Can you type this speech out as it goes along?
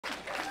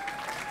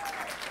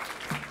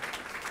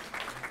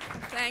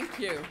Thank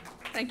you.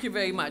 Thank you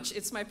very much.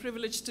 It's my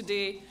privilege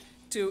today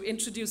to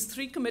introduce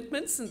 3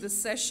 commitments in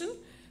this session.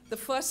 The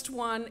first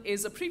one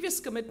is a previous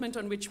commitment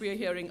on which we are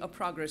hearing a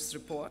progress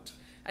report.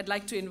 I'd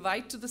like to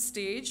invite to the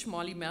stage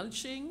Molly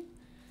Melching,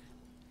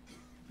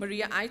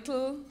 Maria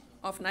Eitel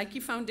of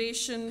Nike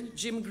Foundation,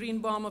 Jim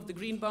Greenbaum of the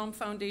Greenbaum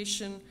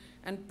Foundation,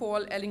 and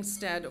Paul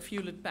Ellingstad of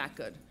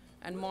Hewlett-Packard.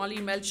 And Molly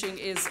Melching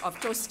is of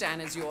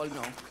Tostan, as you all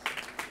know.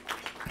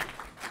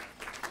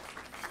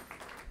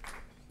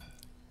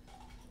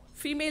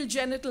 Female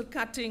genital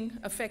cutting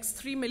affects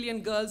 3 million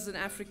girls in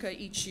Africa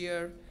each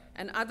year,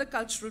 and other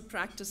cultural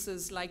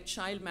practices like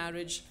child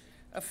marriage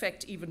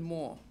affect even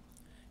more.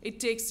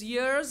 It takes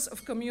years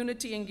of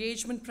community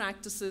engagement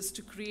practices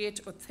to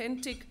create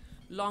authentic,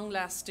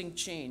 long-lasting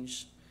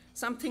change,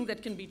 something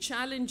that can be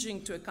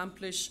challenging to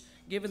accomplish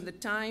given the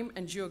time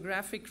and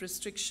geographic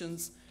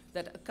restrictions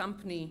that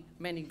accompany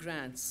many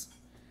grants.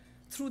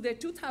 Through their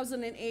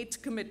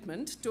 2008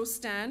 commitment,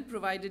 Tostan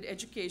provided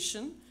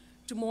education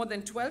to more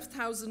than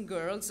 12,000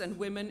 girls and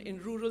women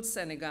in rural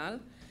Senegal,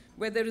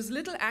 where there is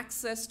little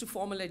access to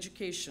formal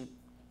education.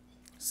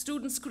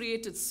 Students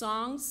created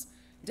songs,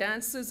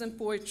 dances, and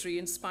poetry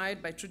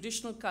inspired by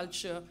traditional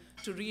culture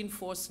to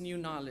reinforce new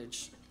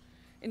knowledge.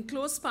 In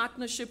close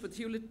partnership with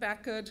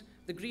Hewlett-Packard,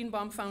 the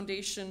Greenbaum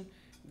Foundation,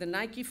 the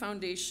Nike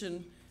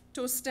Foundation,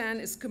 Tostan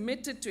is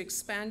committed to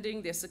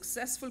expanding their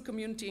successful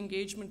community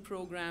engagement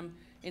program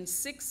in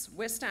 6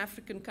 West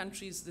African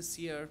countries this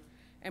year,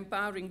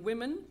 empowering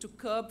women to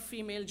curb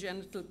female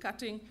genital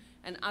cutting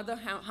and other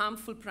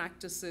harmful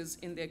practices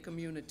in their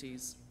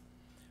communities.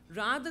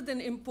 Rather than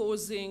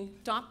imposing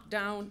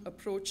top-down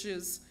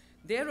approaches,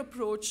 their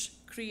approach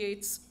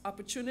creates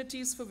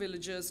opportunities for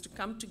villagers to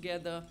come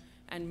together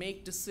and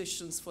make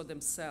decisions for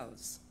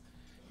themselves.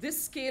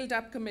 This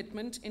scaled-up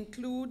commitment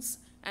includes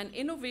an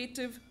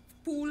innovative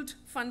pooled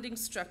funding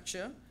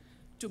structure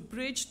to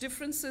bridge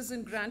differences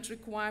in grant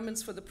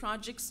requirements for the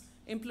projects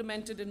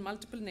implemented in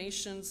multiple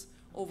nations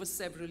over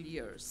several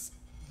years.